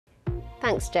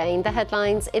Thanks, Jane. The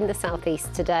headlines in the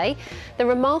southeast today. The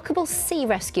remarkable sea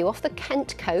rescue off the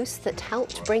Kent coast that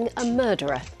helped bring a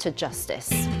murderer to justice.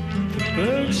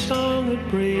 Bird song at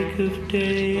break of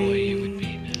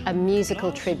day. A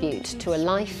musical tribute to a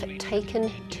life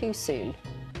taken too soon.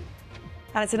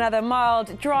 And it's another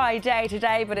mild, dry day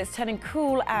today, but it's turning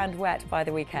cool and wet by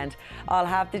the weekend. I'll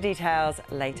have the details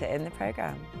later in the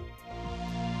programme.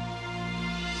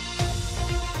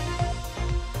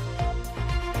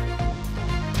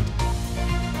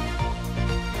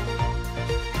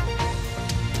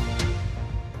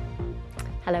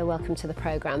 Hello, welcome to the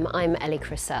programme. I'm Ellie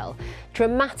Crisell.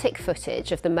 Dramatic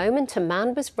footage of the moment a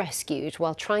man was rescued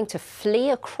while trying to flee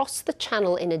across the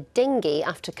channel in a dinghy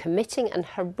after committing an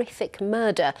horrific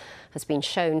murder has been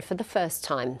shown for the first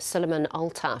time. Suleiman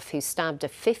Altaf, who stabbed a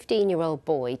 15-year-old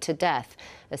boy to death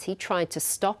as he tried to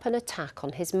stop an attack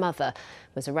on his mother,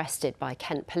 was arrested by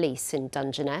Kent police in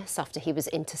Dungeness after he was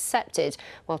intercepted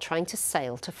while trying to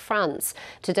sail to France.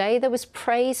 Today there was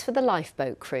praise for the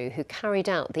lifeboat crew who carried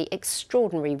out the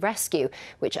extraordinary rescue,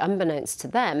 which, unbeknownst to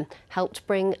them, helped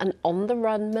bring an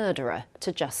on-the-run murderer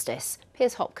to justice.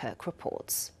 Piers Hopkirk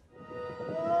reports.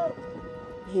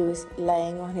 He was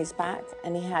laying on his back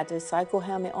and he had a cycle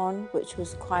helmet on, which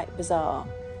was quite bizarre.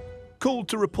 Called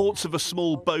to reports of a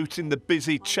small boat in the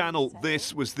busy channel,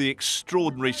 this was the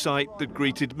extraordinary sight that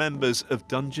greeted members of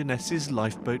Dungeness's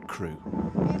lifeboat crew.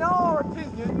 In our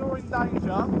opinion, you're in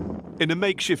danger. In a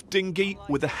makeshift dinghy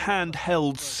with a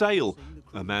handheld sail,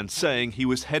 a man saying he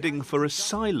was heading for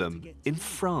asylum in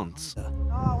France.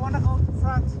 I want to go to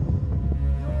France.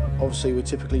 Obviously, we're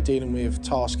typically dealing with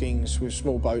taskings with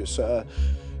small boats that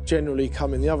generally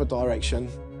come in the other direction.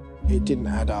 It didn't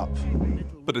add up.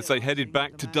 But as they headed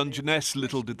back to Dungeness,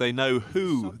 little did they know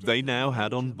who they now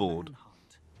had on board.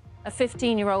 A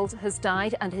 15-year-old has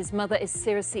died and his mother is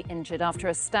seriously injured after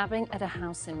a stabbing at a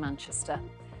house in Manchester.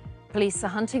 Police are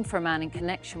hunting for a man in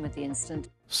connection with the incident.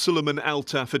 Suleiman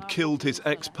Altaf had killed his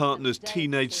ex-partner's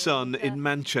teenage son in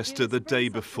Manchester the day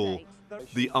before.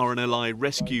 The RNLI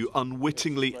rescue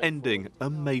unwittingly ending a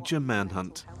major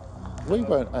manhunt. We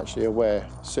weren't actually aware,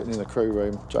 sitting in the crew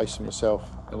room, Jason, myself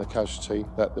and the casualty,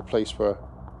 that the police were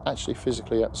actually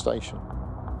physically at the station.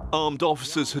 Armed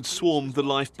officers had swarmed the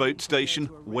lifeboat station,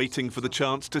 waiting for the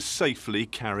chance to safely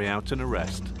carry out an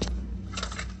arrest.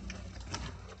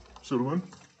 Suleiman,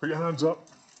 put your hands up.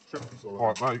 All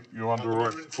right, mate, you're under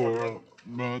arrest for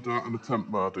murder and attempt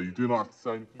murder. You do not have to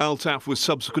say anything. Altaf was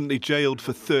subsequently jailed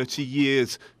for 30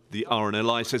 years. The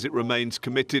RNLI says it remains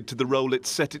committed to the role it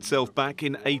set itself back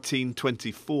in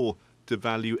 1824 to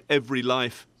value every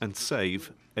life and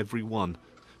save every one.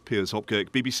 Piers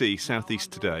Hopkirk, BBC South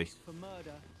East Today.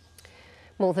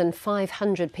 More than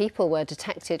 500 people were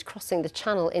detected crossing the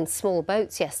channel in small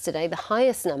boats yesterday, the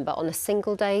highest number on a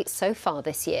single day so far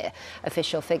this year.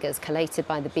 Official figures collated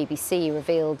by the BBC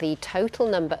reveal the total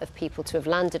number of people to have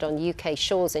landed on UK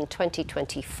shores in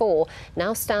 2024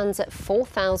 now stands at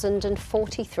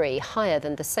 4,043, higher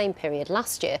than the same period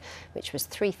last year, which was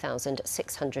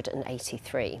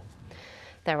 3,683.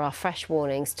 There are fresh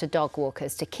warnings to dog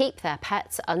walkers to keep their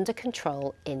pets under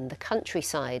control in the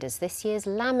countryside as this year's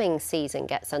lambing season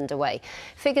gets underway.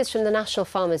 Figures from the National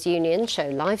Farmers Union show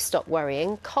livestock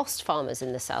worrying cost farmers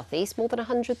in the southeast more than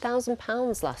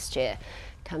 £100,000 last year.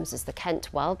 Comes as the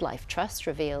Kent Wildlife Trust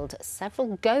revealed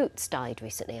several goats died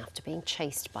recently after being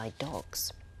chased by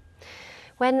dogs.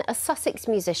 When a Sussex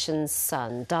musician's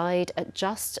son died at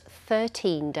just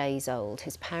 13 days old,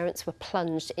 his parents were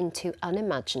plunged into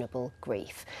unimaginable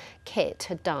grief. Kit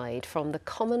had died from the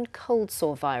common cold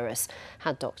sore virus.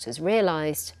 Had doctors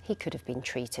realised, he could have been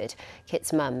treated.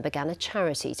 Kit's mum began a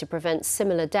charity to prevent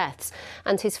similar deaths,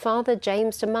 and his father,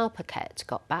 James de Malplaquet,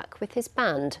 got back with his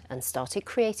band and started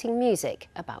creating music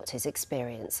about his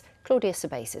experience. Claudia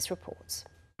Sabasis reports.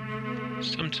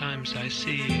 Sometimes I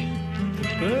see the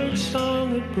bird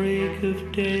song at break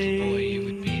of day. The boy you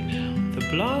would be now. The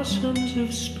blossoms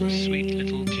of spring. Sweet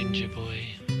little ginger boy.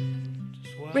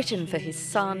 Written for his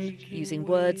son, using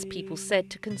words people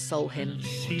said to console him.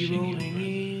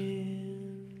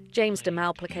 James de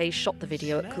Malplaquet shot the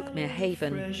video at Cookmere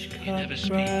Haven. You never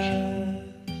speak.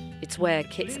 It's where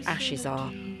Kit's ashes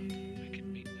are.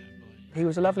 He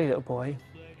was a lovely little boy,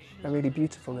 a really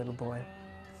beautiful little boy.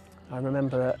 I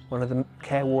remember one of the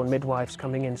careworn midwives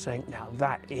coming in saying, "Now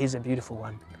that is a beautiful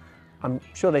one." I'm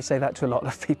sure they say that to a lot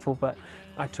of people, but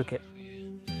I took it.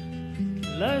 On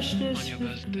your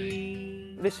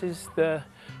birthday. This is the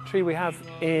tree we have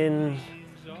in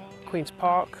Queen's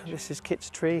Park. This is Kit's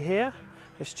tree here.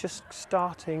 It's just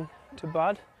starting to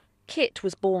bud. Kit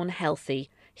was born healthy.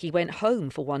 He went home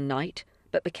for one night,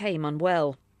 but became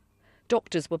unwell.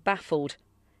 Doctors were baffled.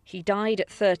 He died at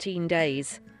 13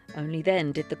 days. Only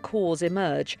then did the cause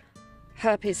emerge.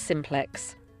 Herpes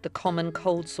simplex, the common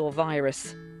cold sore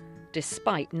virus,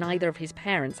 despite neither of his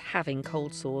parents having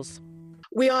cold sores.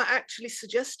 We are actually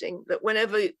suggesting that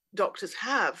whenever doctors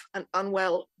have an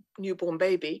unwell newborn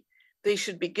baby, they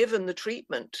should be given the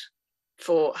treatment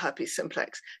for herpes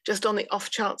simplex, just on the off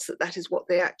chance that that is what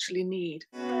they actually need.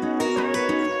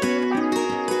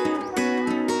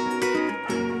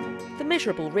 The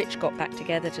miserable rich got back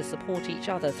together to support each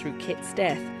other through Kit's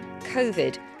death,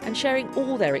 COVID, and sharing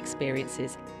all their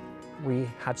experiences. We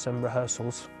had some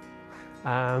rehearsals,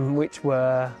 which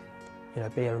were,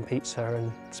 beer and pizza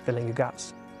and spilling your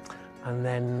guts. And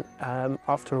then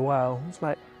after a while, it's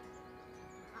like,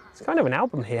 it's kind of an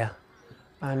album here.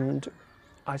 And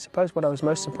I suppose what I was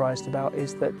most surprised about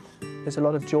is that there's a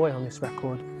lot of joy on this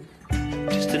record.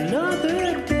 Just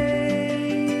another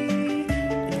day,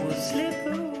 it will slip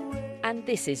away. And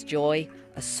this is Joy,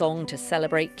 a song to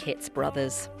celebrate Kit's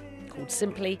brothers, called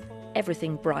simply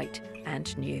Everything Bright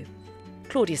and New.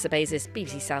 Claudia Sebezis,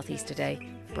 BBC South East Today,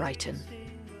 Brighton.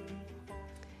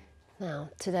 Now,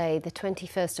 today, the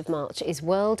 21st of March, is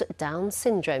World Down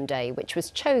Syndrome Day, which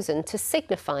was chosen to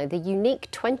signify the unique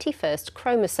 21st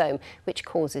chromosome which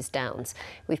causes Downs.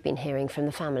 We've been hearing from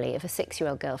the family of a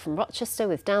 6-year-old girl from Rochester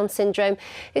with Down syndrome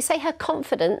who say her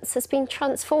confidence has been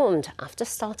transformed after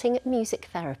starting music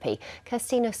therapy.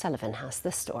 Kirsteen O'Sullivan has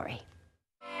the story.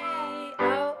 Hey,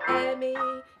 oh, Emmy,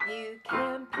 you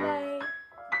can play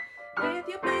with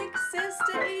your big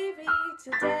sister Evie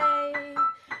today.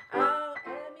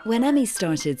 When Emmy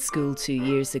started school 2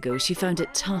 years ago, she found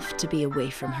it tough to be away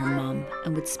from her mum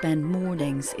and would spend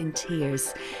mornings in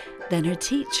tears. Then her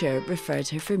teacher referred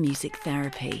her for music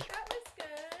therapy.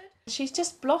 She's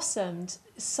just blossomed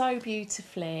so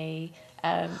beautifully,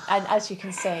 and as you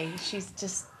can see, she's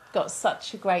just got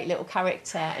such a great little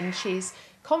character, and she's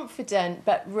confident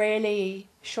but really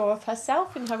sure of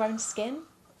herself in her own skin.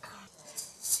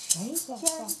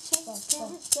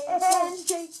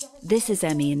 This is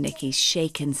Emmy and Nicky's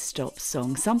Shake and Stop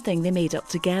song, something they made up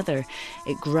together.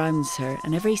 It grounds her,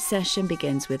 and every session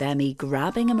begins with Emmy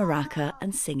grabbing a maraca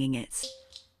and singing it.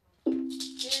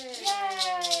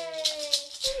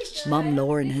 Mum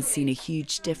Lauren has seen a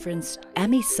huge difference.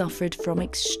 Emmy suffered from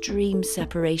extreme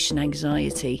separation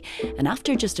anxiety, and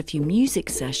after just a few music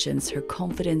sessions, her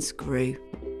confidence grew.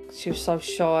 She was so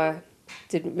shy.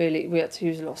 We had to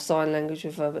use a lot of sign language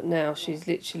with her, but now she's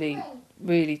literally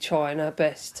really trying her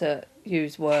best to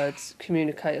use words,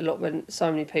 communicate a lot. When so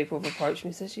many people have approached me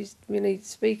and said she's really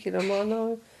speaking, I'm like,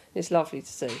 no. It's lovely to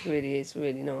see, it really is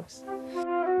really nice.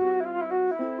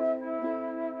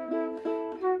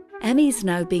 Emmy's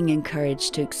now being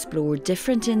encouraged to explore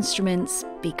different instruments,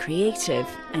 be creative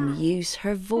and use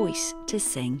her voice to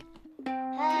sing.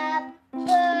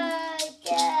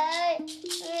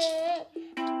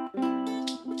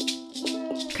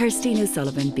 Kirsteen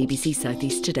O'Sullivan, BBC South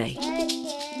East Today.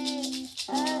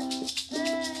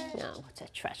 What a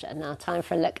treasure. Now time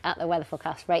for a look at the weather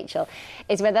forecast. Rachel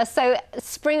is with us. So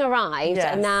spring arrived,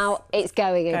 yes, and now it's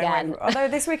going again. Although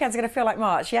this weekend's going to feel like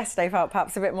March. Yesterday felt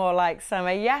perhaps a bit more like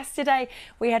summer. Yesterday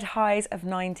we had highs of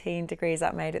 19 degrees.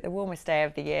 That made it the warmest day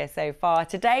of the year so far.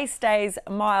 Today stays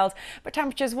mild, but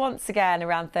temperatures once again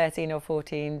around 13 or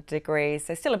 14 degrees.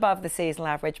 So still above the seasonal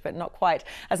average, but not quite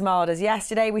as mild as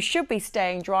yesterday. We should be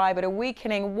staying dry, but a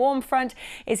weakening warm front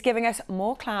is giving us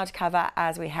more cloud cover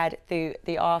as we head through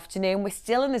the afternoon. We're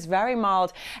still in this very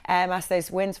mild as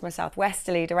those winds from a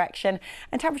southwesterly direction,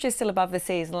 and temperatures still above the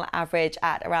seasonal average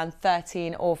at around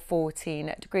 13 or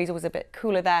 14 degrees. Always a bit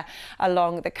cooler there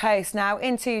along the coast. Now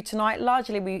into tonight,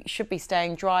 largely we should be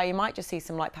staying dry. You might just see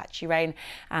some light patchy rain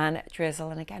and drizzle,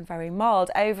 and again very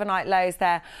mild. Overnight lows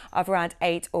there of around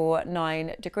 8 or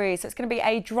 9 degrees. So it's going to be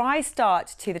a dry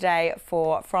start to the day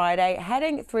for Friday.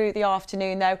 Heading through the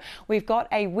afternoon though, we've got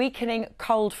a weakening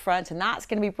cold front, and that's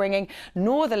going to be bringing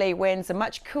northerly winds, a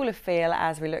much cooler feel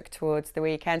as we look towards the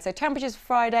weekend. So temperatures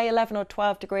Friday 11 or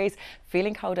 12 degrees,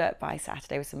 feeling colder by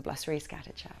Saturday with some blustery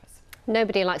scattered showers.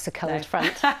 Nobody likes a cold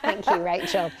front. Thank you,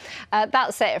 Rachel.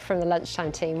 That's it from the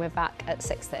Lunchtime team. We're back at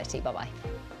 6:30. Bye-bye.